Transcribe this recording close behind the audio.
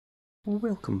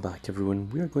Welcome back everyone,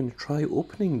 we are going to try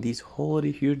opening these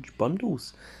holiday huge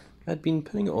bundles. I'd been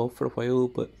putting it off for a while,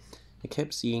 but I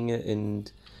kept seeing it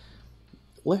and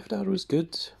Left Arrow's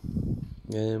good.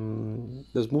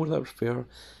 There's more that I prefer,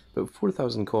 but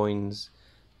 4,000 coins,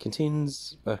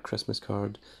 contains a Christmas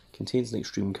card, contains an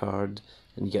extreme card,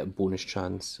 and you get a bonus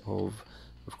chance of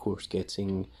course,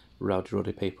 getting Rowdy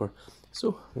Roddy Piper.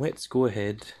 So let's go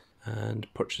ahead and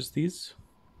purchase these.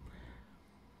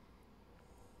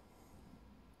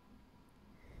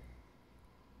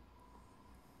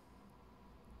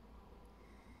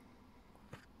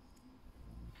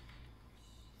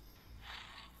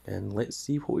 And let's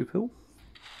see what we pull.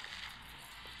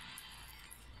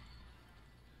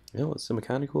 Well, it's a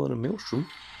mechanical and a maelstrom.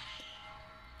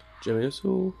 Jimmy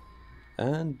Uso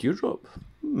and Dewdrop.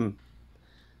 That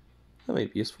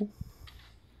might be useful.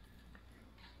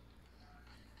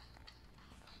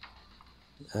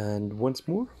 And once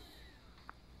more.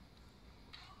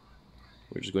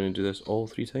 We're just going to do this all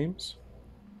 3 times.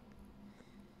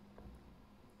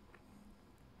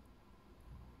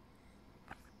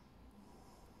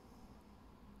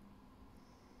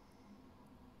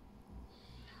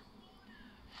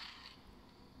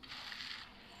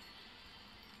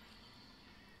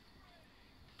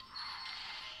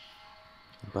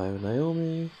 Bio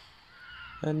Naomi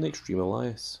and Extreme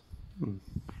Elias.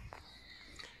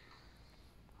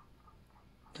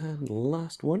 And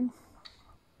last one.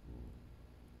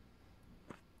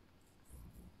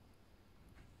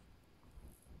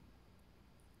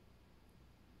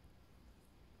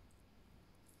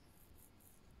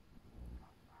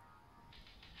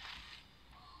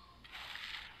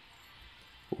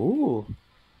 Oh,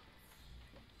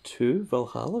 2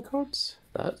 Valhalla cards?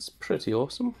 That's pretty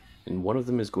awesome. And one of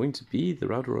them is going to be the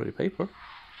Rowdy Roddy Piper.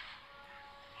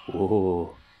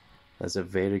 Oh, that's a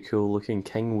very cool looking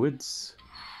King Woods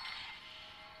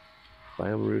by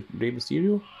Rey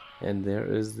Mysterio. And there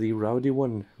is the Rowdy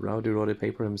one, Rowdy Roddy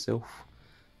Piper himself.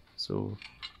 So,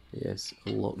 yes,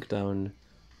 lock down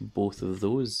both of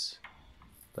those.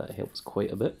 That helps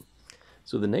quite a bit.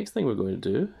 So the next thing we're going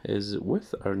to do is,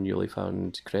 with our newly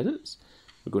found credits,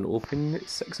 we're going to open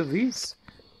 6 of these,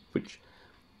 which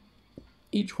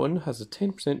each one has a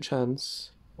 10%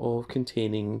 chance of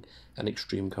containing an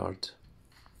extreme card.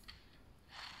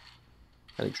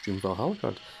 An extreme Valhalla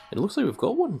card. And it looks like we've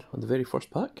got one on the very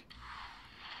first pack.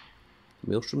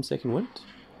 Maelstrom Second Wind.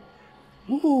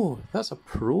 Whoa, that's a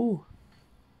pro.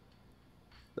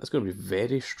 That's going to be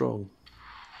very strong.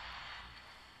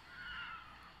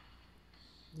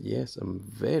 Yes, I'm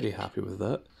very happy with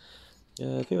that.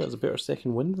 I think that's a better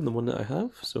second wind than the one that I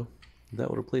have, so that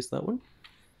will replace that one.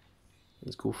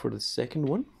 Let's go for the second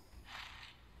one.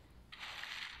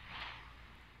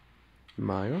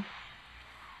 Meyer.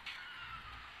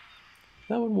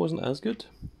 That one wasn't as good.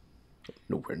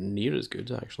 Nowhere near as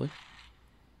good, actually.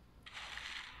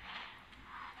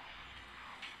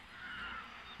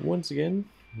 Once again,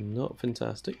 not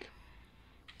fantastic.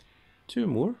 2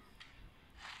 more.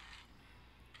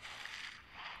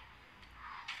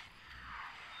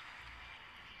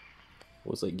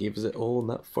 Looks like gave us it all in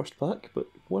that first pack, but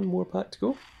 1 more pack to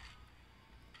go.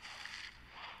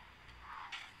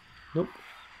 Nope.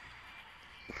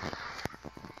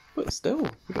 But still,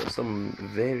 we got some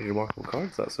very remarkable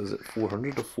cards. That says it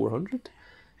 400 of 400.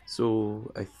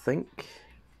 So I think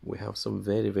we have some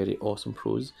very, very awesome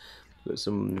pros. We've got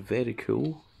some very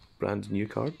cool brand new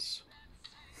cards.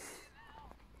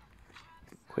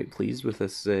 Quite pleased with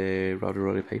this Rowdy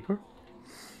Roddy Piper.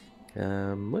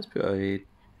 Let's put a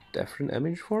different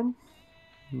image for him.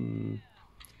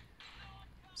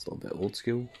 It's a little bit old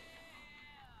school.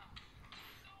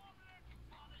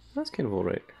 That's kind of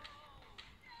alright.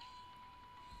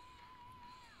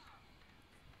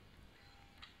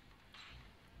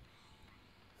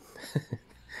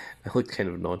 That looked kind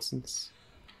of nonsense.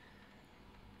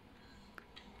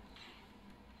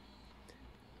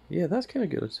 Yeah, that's kind of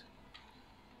good.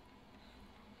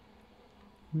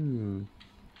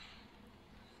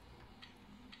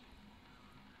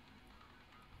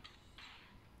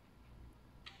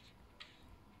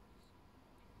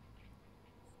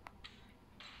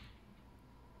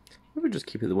 Maybe just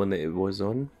keep it the one that it was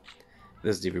on.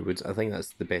 This is Xavier Woods. I think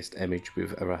that's the best image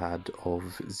we've ever had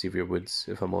of Xavier Woods,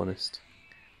 if I'm honest.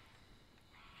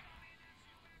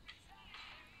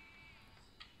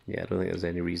 Yeah, I don't think there's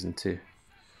any reason to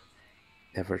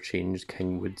ever change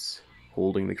King Woods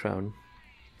holding the crown.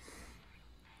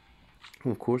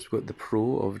 And of course, we've got the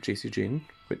Pro of JC Jane,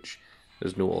 which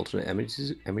there's no alternate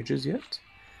images yet.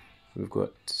 We've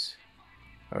got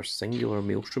our singular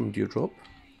Maelstrom Dewdrop.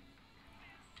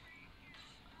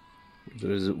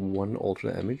 There is 1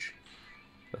 alternate image.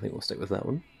 I think we'll stick with that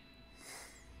one.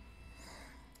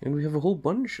 And we have a whole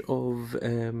bunch of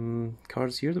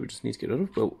cards here that we just need to get rid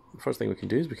of. Well, the first thing we can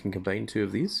do is we can combine two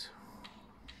of these.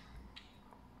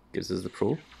 Gives us the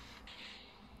Pro.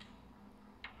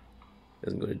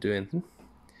 Isn't going to do anything.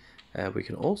 We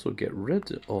can also get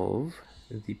rid of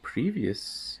the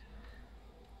previous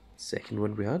second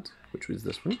one we had, which was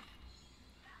this one.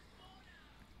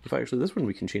 In fact, actually, this one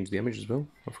we can change the image as well.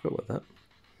 I forgot about that.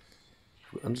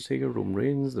 Undertaker, Roman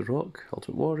Reigns, The Rock,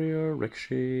 Ultimate Warrior,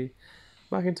 Ricochet,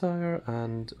 McIntyre,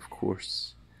 and of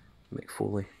course Mick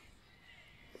Foley.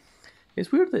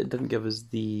 It's weird that it didn't give us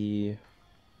the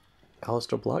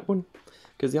Aleister Black one,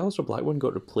 because the Aleister Black one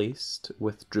got replaced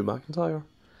with Drew McIntyre,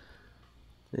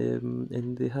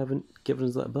 and they haven't given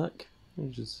us that back,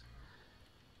 which is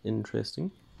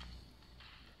interesting.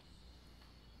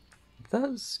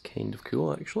 That's kind of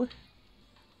cool, actually.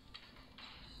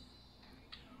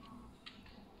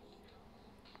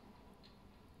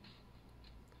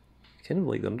 Kind of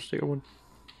like the Undertaker one.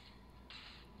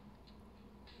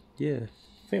 Yeah,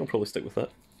 I think I'll probably stick with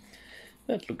that.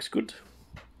 That looks good.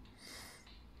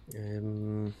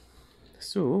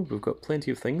 So, we've got plenty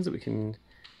of things that we can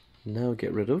now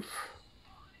get rid of.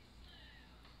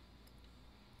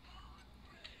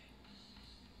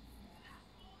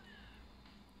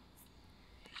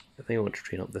 I think I want to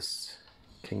train up this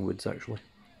King Woods actually.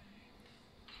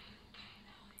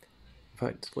 In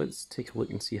fact, let's take a look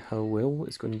and see how well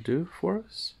it's going to do for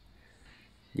us.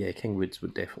 Yeah, King Woods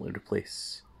would definitely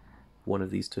replace one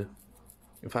of these two.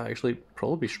 In fact, actually,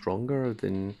 probably stronger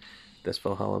than this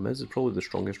Valhalla Miz. It's probably the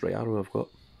strongest right arrow I've got.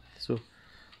 So,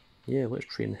 yeah, let's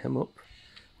train him up.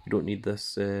 We don't need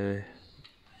this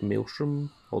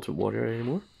Maelstrom Ultimate Warrior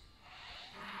anymore.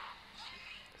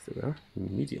 There we are,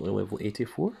 immediately level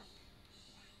 84.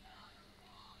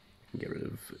 We can get rid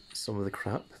of some of the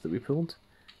crap that we pulled.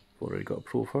 We've already got a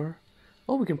pro for her.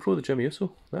 Oh, we can pro the Jimmy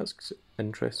Uso. That's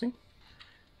interesting.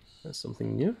 That's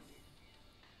something new.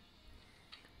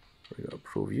 We got a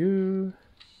pro view.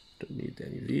 Don't need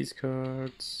any of these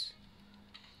cards.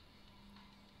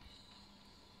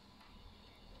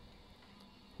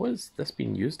 What is this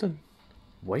being used in?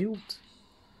 Wild?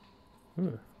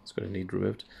 Oh, it's going to need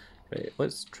removed. Right,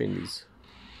 let's train these.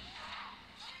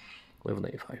 Level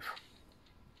 95.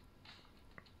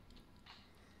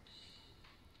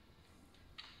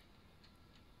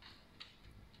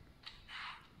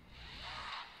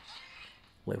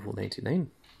 Level 99.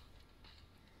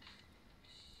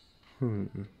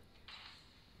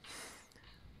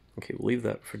 Okay, we'll leave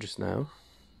that for just now.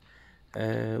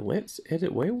 Let's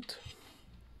edit Wild.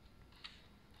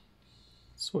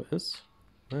 So it is.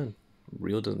 Man,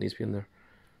 Real doesn't need to be in there.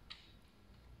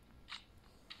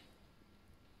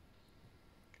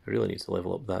 I really need to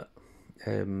level up that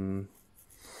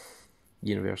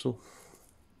Universal,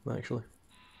 actually.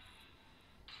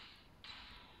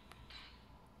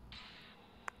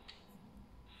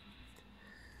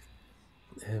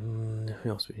 Who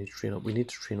else do we need to train up? We need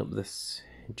to train up this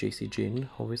JC Jane,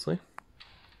 obviously.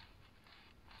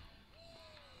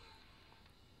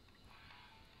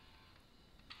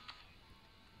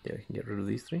 Yeah, we can get rid of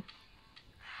these three.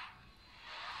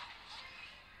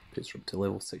 Puts her up to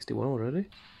level 61 already.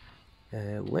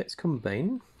 Let's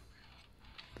combine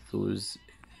those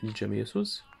Jimmy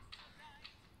Usos.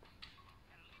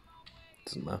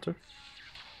 Doesn't matter.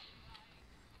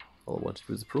 All I wanted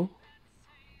was the pro.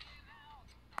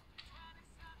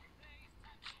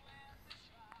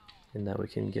 And now we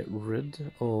can get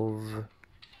rid of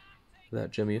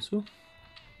that Jimmy Uso.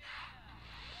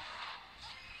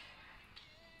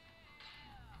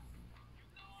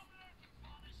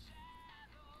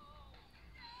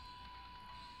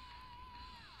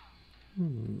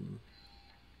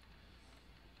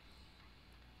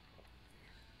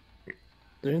 Is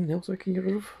there anything else I can get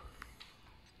rid of?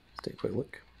 Let's take a quick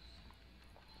look.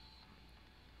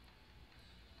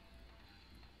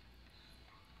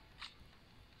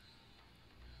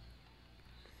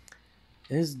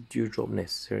 Is Dewdrop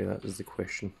necessary? That is the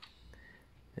question.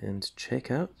 And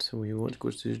check out, we want to go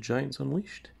to Giants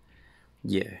Unleashed.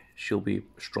 Yeah, she'll be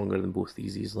stronger than both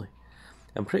these easily.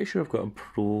 I'm pretty sure I've got a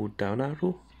pro down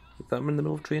arrow that I'm in the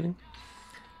middle of training.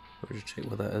 Let me just check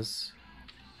what that is.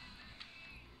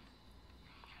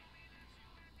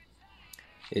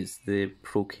 It's the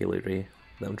pro Kaylee Ray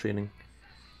that I'm training.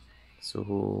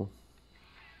 So...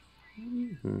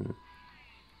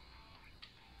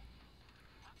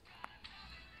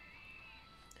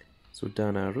 So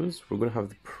Dan Arrows, we're going to have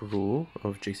the pro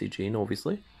of JC Jane,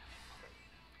 obviously.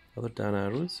 Other Dan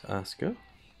Arrows, Asuka.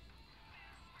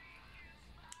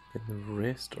 And the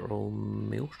rest are all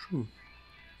Maelstrom.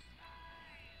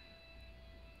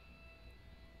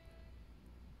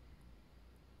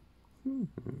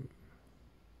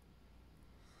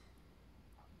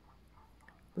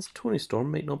 This Tony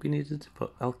Storm might not be needed,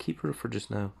 but I'll keep her for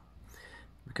just now.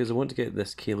 Because I want to get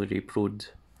this Kayla Ray Pro'd.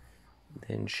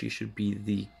 Then she should be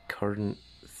the current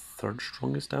third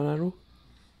strongest down arrow.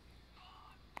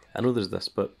 I know there's this,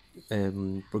 but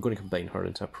we're going to combine her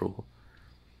into a pro,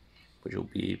 which will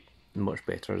be much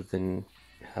better than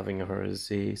having her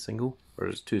as a single, or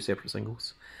as two separate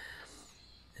singles.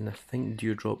 And I think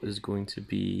Dewdrop is going to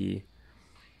be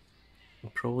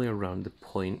probably around the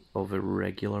point of a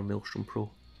regular Maelstrom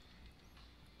Pro.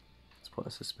 That's what I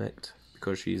suspect,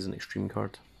 because she's an extreme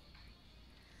card.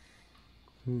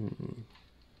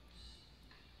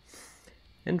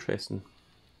 Interesting.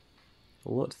 A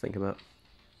lot to think about.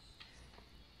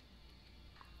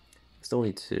 Still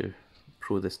need to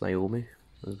pro this Naomi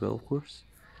as well, of course.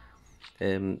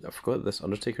 I forgot this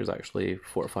Undertaker is actually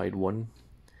fortified 1,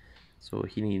 so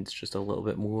he needs just a little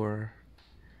bit more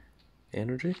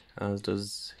energy, as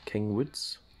does King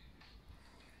Woods.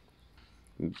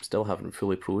 Still haven't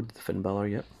fully pro'd the Finn Balor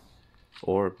yet,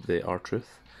 or the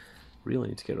R-Truth. Really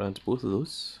need to get around to both of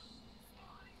those.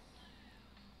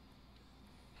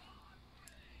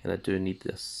 And I do need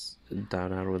this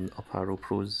down arrow and up arrow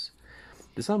pros.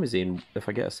 The Sami Zayn, if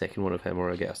I get a second one of him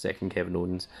or I get a second Kevin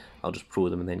Owens, I'll just pro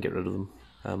them and then get rid of them,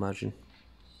 I imagine.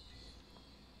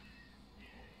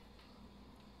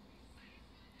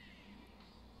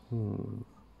 And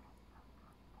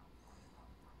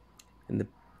the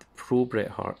pro Bret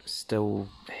Hart still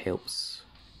helps,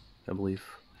 I believe.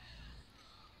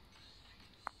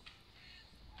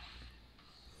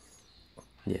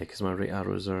 Yeah, because my right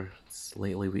arrows are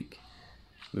slightly weak.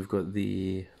 We've got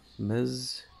the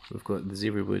Miz, we've got the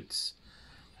Xavier Woods,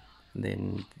 and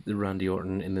then the Randy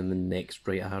Orton, and then the next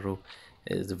right arrow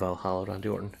is the Valhalla Randy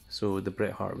Orton. So the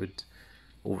Bret Hart would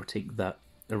overtake that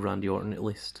Randy Orton at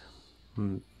least.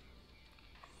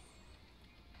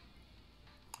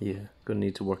 Yeah, gonna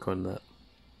need to work on that.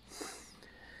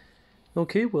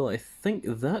 Okay, well I think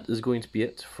that is going to be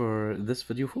it for this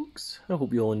video, folks. I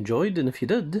hope you all enjoyed, and if you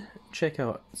did, check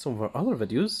out some of our other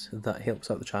videos, that helps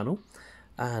out the channel.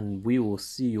 And we will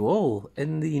see you all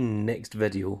in the next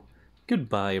video.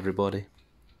 Goodbye, everybody.